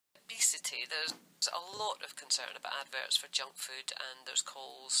reality, there's a lot of concern about adverts for junk food, and there's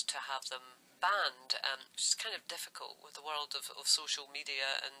calls to have them banned, which is kind of difficult with the world of social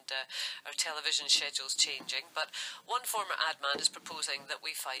media and our television schedules changing. But one former ad man is proposing that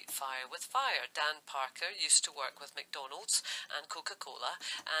we fight fire with fire. Dan Parker used to work with McDonald's and Coca-Cola,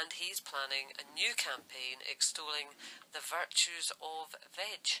 and he's planning a new campaign extolling the virtues of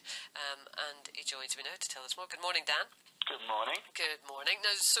veg. And he joins me now to tell us more. Good morning, Dan. Good morning. Good morning.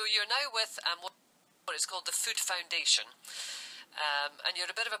 Now, so you're now with what is called the Food Foundation. And you're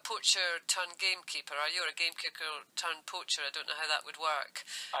a bit of a poacher turned gamekeeper, are you? Or a gamekeeper turned poacher? I don't know how that would work.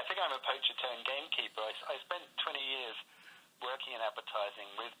 I think I'm a poacher turned gamekeeper. I spent 20 years working in advertising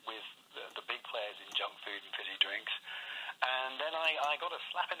with the big players in junk food and fizzy drinks. And then I got a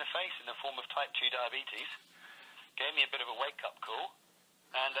slap in the face in the form of type 2 diabetes. Gave me a bit of a wake-up call.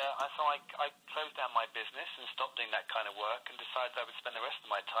 And so I closed down my business and stopped doing that kind of work and decided I would spend the rest of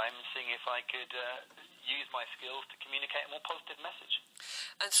my time seeing if I could use my skills to communicate a more positive message.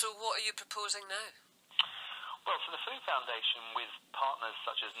 And so what are you proposing now? Well, so the Food Foundation, with partners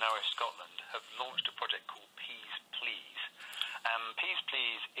such as Nourish Scotland, have launched a project called Peas Please. Peas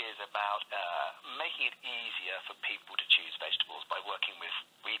Please is about making it easier for people to choose vegetables by working with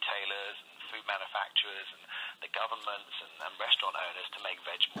retailers and food manufacturers and the governments and restaurant owners to make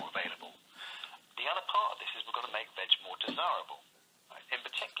veg more available. The other part of this is we've got to make veg more desirable. Right? In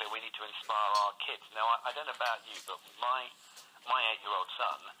particular, we need to inspire our kids. Now, I don't know about you, but my 8-year-old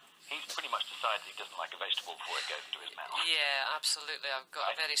son, he's pretty much decided he doesn't like a vegetable before it goes into his mouth. Yeah, absolutely. I've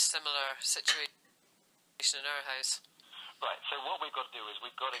got a very similar situation in our house. Right, so what we've got to do is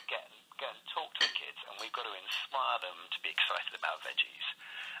we've got to get and talk to the kids, and we've got to inspire them to be excited about veggies.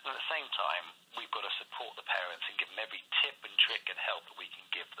 And at the same time, we've got to support the parents and give them every tip and trick and help that we can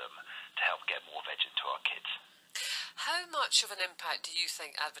give them to help get more veg into our kids. How much of an impact do you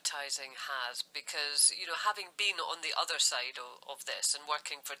think advertising has? Because, you know, having been on the other side of this and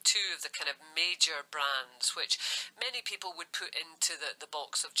working for two of the kind of major brands, which many people would put into the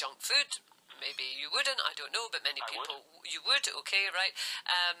box of junk food. Maybe you wouldn't, I don't know, but many people you would, okay, right?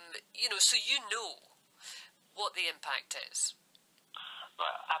 You know, so you know what the impact is.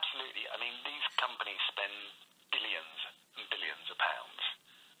 Right, absolutely. I mean, these companies spend billions and billions of pounds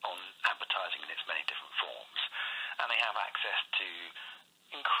on advertising in its many different forms, and they have access to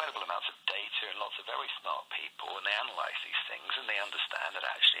incredible amounts of data and lots of very smart people, and they analyse these things, and they understand that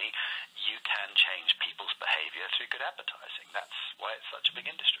actually you can change people's behaviour through good advertising. That's why it's such a big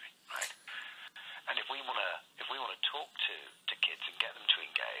industry, right? And if we want to talk to kids and get them to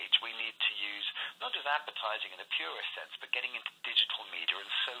engage, we need to use not just advertising in the purest sense, but getting into digital media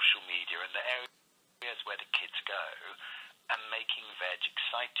and social media and the areas where the kids go, and making veg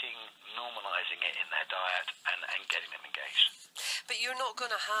exciting, normalising it in their diet, and getting them engaged. But you're not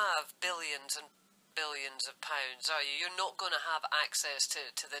going to have billions and billions of pounds, are you? You're not going to have access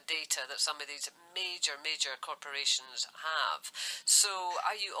to the data that some of these major corporations have. So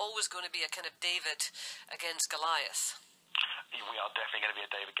are you always going to be a kind of David against Goliath? We are definitely going to be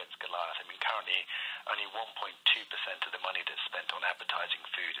a David against Goliath. I mean, currently only 1.2% of the money that's spent on advertising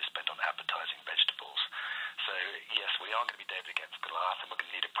food is spent on advertising vegetables. So yes, we are going to be David against Goliath, and we're going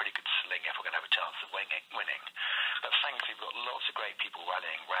to need a pretty good sling if we're going to have a chance of winning. But thankfully, we've got lots of great people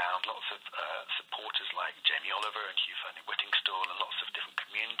rallying around, lots of supporters like Jamie Oliver and Hugh Fearnley-Whittingstall, and lots of different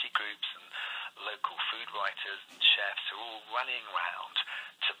community groups and local food writers and chefs who are all rallying around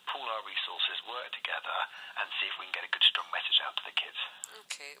to pool our resources, work together, and see if we can get a good, strong message out to the kids.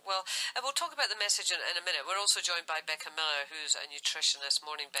 Okay, well, we'll talk about the message in a minute. We're also joined by Becca Miller, who's a nutritionist.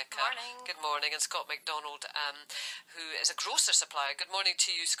 Morning, Becca. Morning. Good morning. And Scott MacDonald, who is a grocer supplier. Good morning to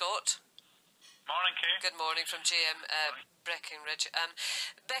you, Scott. Morning, Kate. Good morning from GM Breckenridge.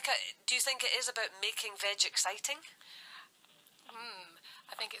 Becca, do you think it is about making veg exciting?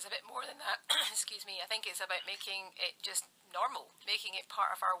 I think it's a bit more than that. Excuse me. I think it's about making it just normal, making it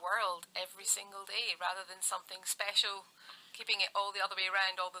part of our world every single day, rather than something special, keeping it all the other way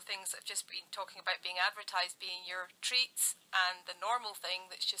around, all the things that I've just been talking about being advertised being your treats, and the normal thing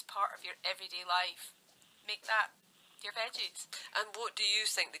that's just part of your everyday life. Make that your veggies. And what do you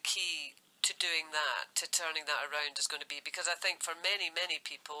think the key to doing that, to turning that around, is going to be? Because I think for many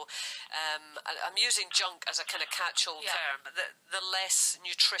people, I'm using junk as a kind of catch-all term, but the less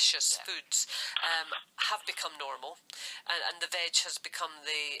nutritious foods have become normal, and the veg has become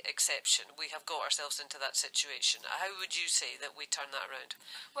the exception. We have got ourselves into that situation. How would you say that we turn that around?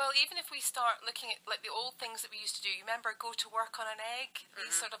 Well, even if we start looking at like the old things that we used to do, you remember Go to Work on an Egg?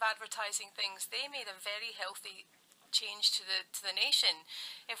 These sort of advertising things, they made a very healthy change to the nation.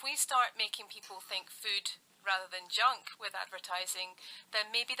 If we start making people think food rather than junk with advertising, then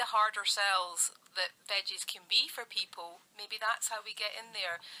maybe the harder sells that veggies can be for people, maybe that's how we get in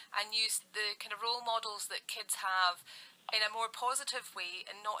there and use the kind of role models that kids have in a more positive way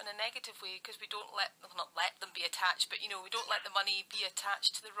and not in a negative way, because we don't not let them be attached, but we don't let the money be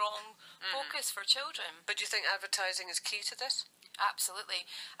attached to the wrong focus for children. But do you think advertising is key to this? Absolutely.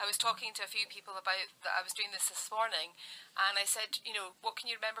 I was talking to a few people about that. I was doing this morning, and I said, what can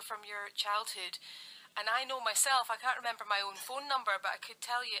you remember from your childhood? And I know myself, I can't remember my own phone number, but I could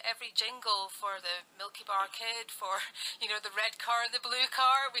tell you every jingle for the Milky Bar Kid, for, the red car and the blue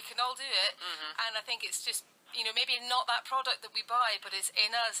car. We can all do it. And I think it's just, maybe not that product that we buy, but it's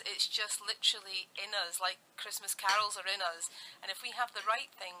in us. It's just literally in us, like Christmas carols are in us. And if we have the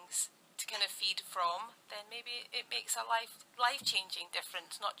right things to kind of feed from, then maybe it makes a life-changing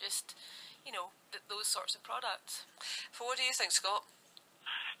difference, not just, those sorts of products. So what do you think, Scott?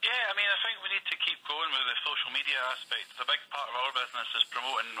 Yeah, I think we need to keep going with the social media aspect. It's a big part of our business is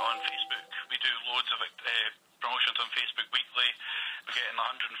promoting on Facebook. We do loads of promotions on Facebook weekly. We're getting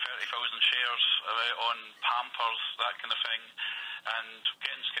 130,000 shares on Pampers, that kind of thing. And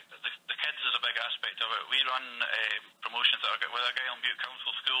getting the kids is a big aspect of it. We run promotions with Argyll and Bute Council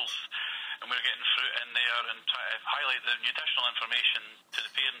schools, and we're getting fruit in there and try to highlight the nutritional information to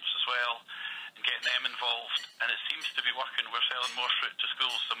the parents as well, and getting them involved. And it seems to be working. We're selling more fruit to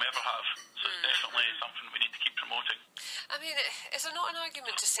schools than we ever have. So it's definitely something we need to keep promoting. Is there not an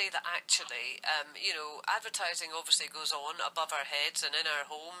argument to say that actually, advertising obviously goes on above our heads and in our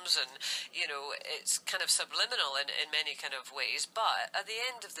homes, and, it's kind of subliminal in many kind of ways, but at the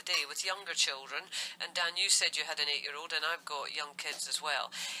end of the day, with younger children, and Dan, you said you had an 8-year-old, and I've got young kids as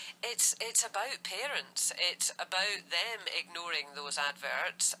well, it's about parents. It's about them ignoring those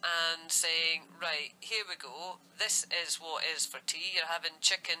adverts and saying, right, here we go, this is what is for tea, you're having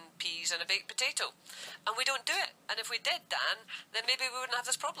chicken, peas and a baked potato, and we don't do it. And if we did, Dan, then maybe we wouldn't have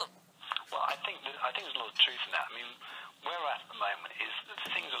this problem. Well, I think there's a lot of truth in that. Where we're at the moment is that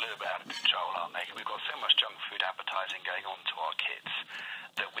things are a little bit out of control, aren't they? We've got so much junk food advertising going on to our kids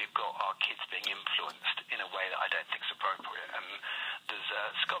that we've got our kids being influenced in a way that I don't think is appropriate. And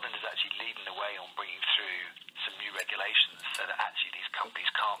Scotland is actually leading the way on bringing through some new regulations so that actually these companies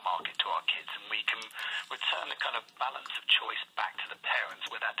can't market to our kids, and we can return the kind of balance of choice back to the parents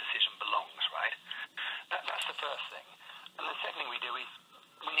where that decision belongs, right? That's the first thing. And the second thing we do is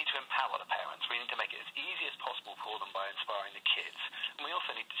we need to empower the parents. We need to make it as easy as possible for them by inspiring the kids. And we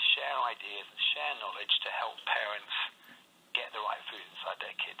also need to share ideas and share knowledge to help parents get the right food inside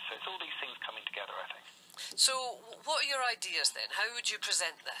their kids. So it's all these things coming together, I think. So what are your ideas then? How would you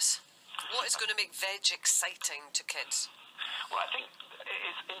present this? What is going to make veg exciting to kids? Well, I think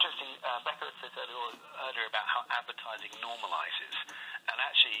it's interesting. Becca said earlier about how advertising normalises. And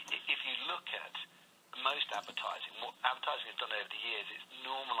actually, if you look at most advertising, what advertising has done over the years is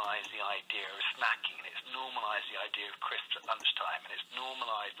normalise the idea of snacking, and it's normalised the idea of crisps at lunchtime, and it's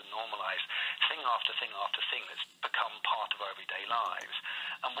normalised thing after thing after thing that's become part of our everyday lives.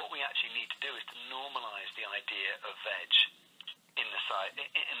 And what we actually need to do is to normalise the idea of veg in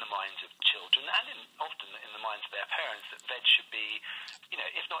the minds of children, and often in the minds of their parents, that veg should be,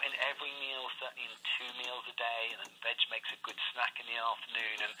 if not in every meal, certainly in 2 meals a day, and veg makes a good snack in the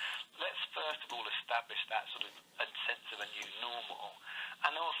afternoon. And let's first of all establish that sort of a sense of a new normal.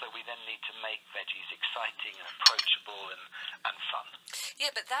 And also we then need to make veggies exciting and approachable and fun.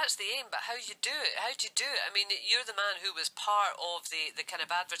 Yeah, but that's the aim. But how do you do it? You're the man who was part of the kind of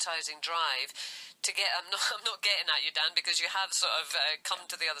advertising drive to get. I'm not getting at you, Dan, because you have sort of come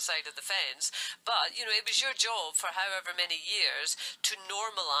to the other side of the fence. But it was your job for however many years to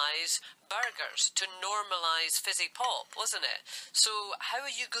normalise burgers, to normalise fizzy pop, wasn't it? So how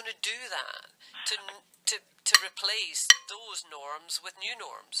are you going to do that to replace those norms with new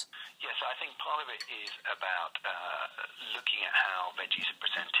norms? Yes, I think part of it is about looking at how veggies are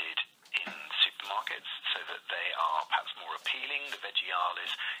presented in supermarkets so that they are perhaps more appealing. The veggie aisle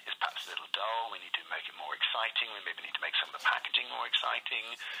is perhaps a little dull. We need to make it more exciting. We maybe need to make some of the packaging more exciting.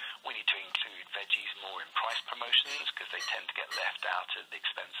 We need to include veggies more in price promotions because they tend to get left out at the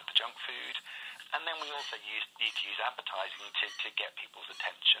expense of the junk food. And then we also need to use advertising to get people's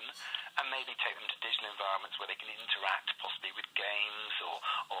attention and maybe take them to digital environments where they can interact possibly with games or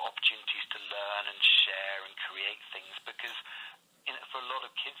opportunities to learn and share and create things, because for a lot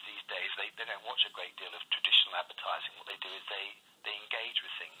of kids these days, they don't watch a great deal of traditional advertising. What they do is they engage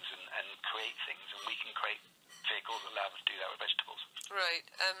with things and create things, and we can create vehicles that allow them to do that with vegetables. Right.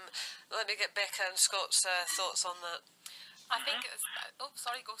 Let me get Becca and Scott's thoughts on that. I think it's... Oh,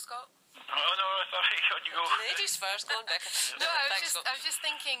 sorry, go Scott. Oh no, sorry, on you go. Ladies first, go on, Becca. No, Thanks, Scott. I was just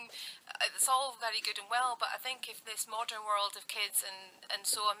thinking, it's all very good and well, but I think if this modern world of kids and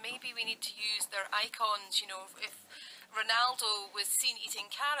so on, maybe we need to use their icons. You know, if Ronaldo was seen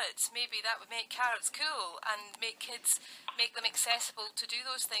eating carrots, maybe that would make carrots cool and make them accessible to do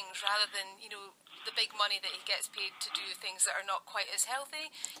those things rather than, you know, the big money that he gets paid to do things that are not quite as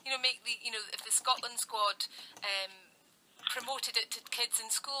healthy. You know, if the Scotland squad promoted it to kids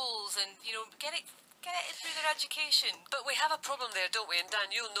in schools and, you know, get it through their education. But we have a problem there, don't we? And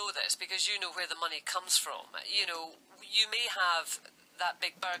Dan, you'll know this because you know where the money comes from. You know, you may have that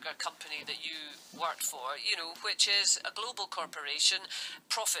big burger company that you worked for, you know, which is a global corporation,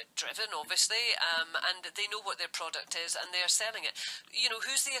 profit-driven, obviously, and they know what their product is and they're selling it. You know,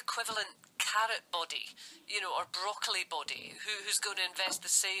 who's the equivalent carrot body, you know, or broccoli body, who's going to invest the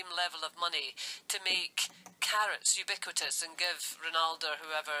same level of money to make carrots ubiquitous and give Ronaldo or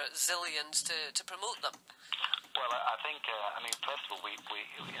whoever zillions to promote them? Well, I think, first of all, we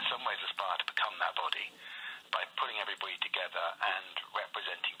in some ways aspire to become that body by putting everybody together and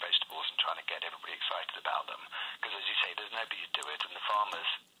representing vegetables and trying to get everybody excited about them. Because as you say, there's nobody to do it, and the farmers,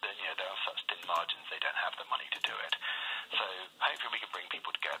 you know, they're on such thin margins, they don't have the money to do it. So hopefully we can bring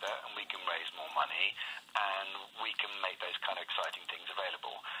people together and we can raise more money and we can make those kind of exciting things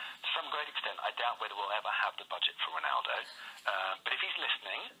available. To some great extent, I doubt whether we'll ever have the budget for Ronaldo. But if he's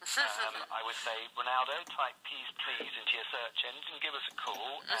listening, I would say, Ronaldo, type please into your search engine, give us a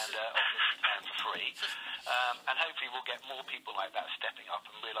call, and obviously can for free. And hopefully we'll get more people like that stepping up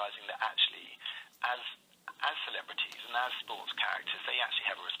and realising that actually, as celebrities and as sports characters, they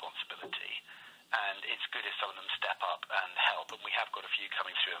actually have a responsibility. And it's good if some of them step up and help. And we have got a few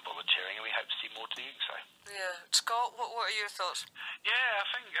coming through and volunteering, and we hope to see more doing so. Yeah. Scott, what are your thoughts? Yeah, I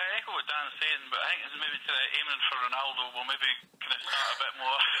think I echo what Dan's saying, but I think it's maybe to aiming for Ronaldo, we'll maybe kind of start a bit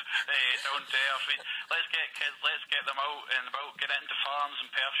more down to earth. Let's get kids, let's get them out and about, get into farms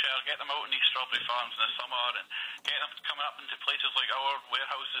in Perthshire, get them out in these strawberry farms in the summer, and get them coming up into places like our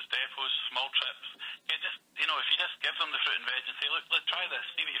warehouses, depots, small trips. Just, you know, if you just give them the fruit and veg and say, look, let's try this,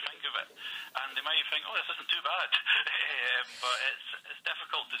 see what you think of it. And they might think, oh, this isn't too bad. But it's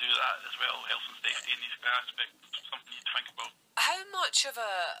difficult to do that as well, health and safety in these aspects, something you need to think about. How much of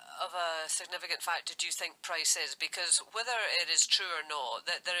a significant factor do you think price is? Because whether it is true or not,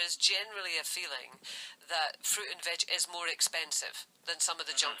 that there is generally a feeling that fruit and veg is more expensive than some of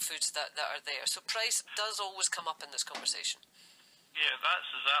the junk foods that are there. So price does always come up in this conversation. Yeah, that's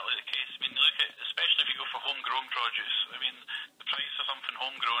exactly the case. I mean, look at, especially if you go for homegrown produce, I mean, the price of something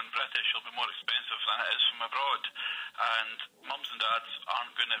homegrown British will be more expensive than it is from abroad. And mums and dads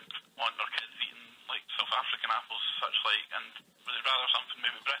aren't going to want their kids eating like South African apples, such like, and they'd rather something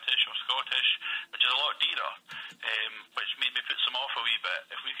maybe British or Scottish, which is a lot dearer, which maybe puts them off a wee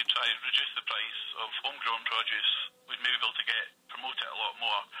bit. If we could try and reduce the price of homegrown produce, we'd maybe be able to promote it a lot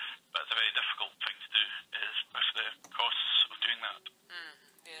more. But it's a very difficult thing to do, is with the costs of doing that.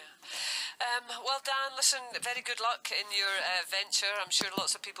 Well, Dan, listen, very good luck in your venture. I'm sure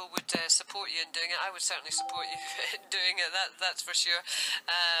lots of people would support you in doing it. I would certainly support you in doing it, that's for sure.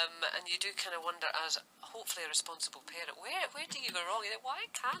 And you do kind of wonder, as hopefully a responsible parent, where do you go wrong? Why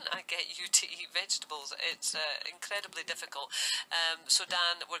can't I get you to eat vegetables? It's incredibly difficult. So,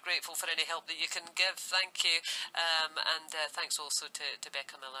 Dan, we're grateful for any help that you can give. Thank you. And thanks also to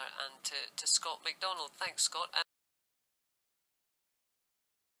Becca Miller and to Scott McDonald. Thanks, Scott.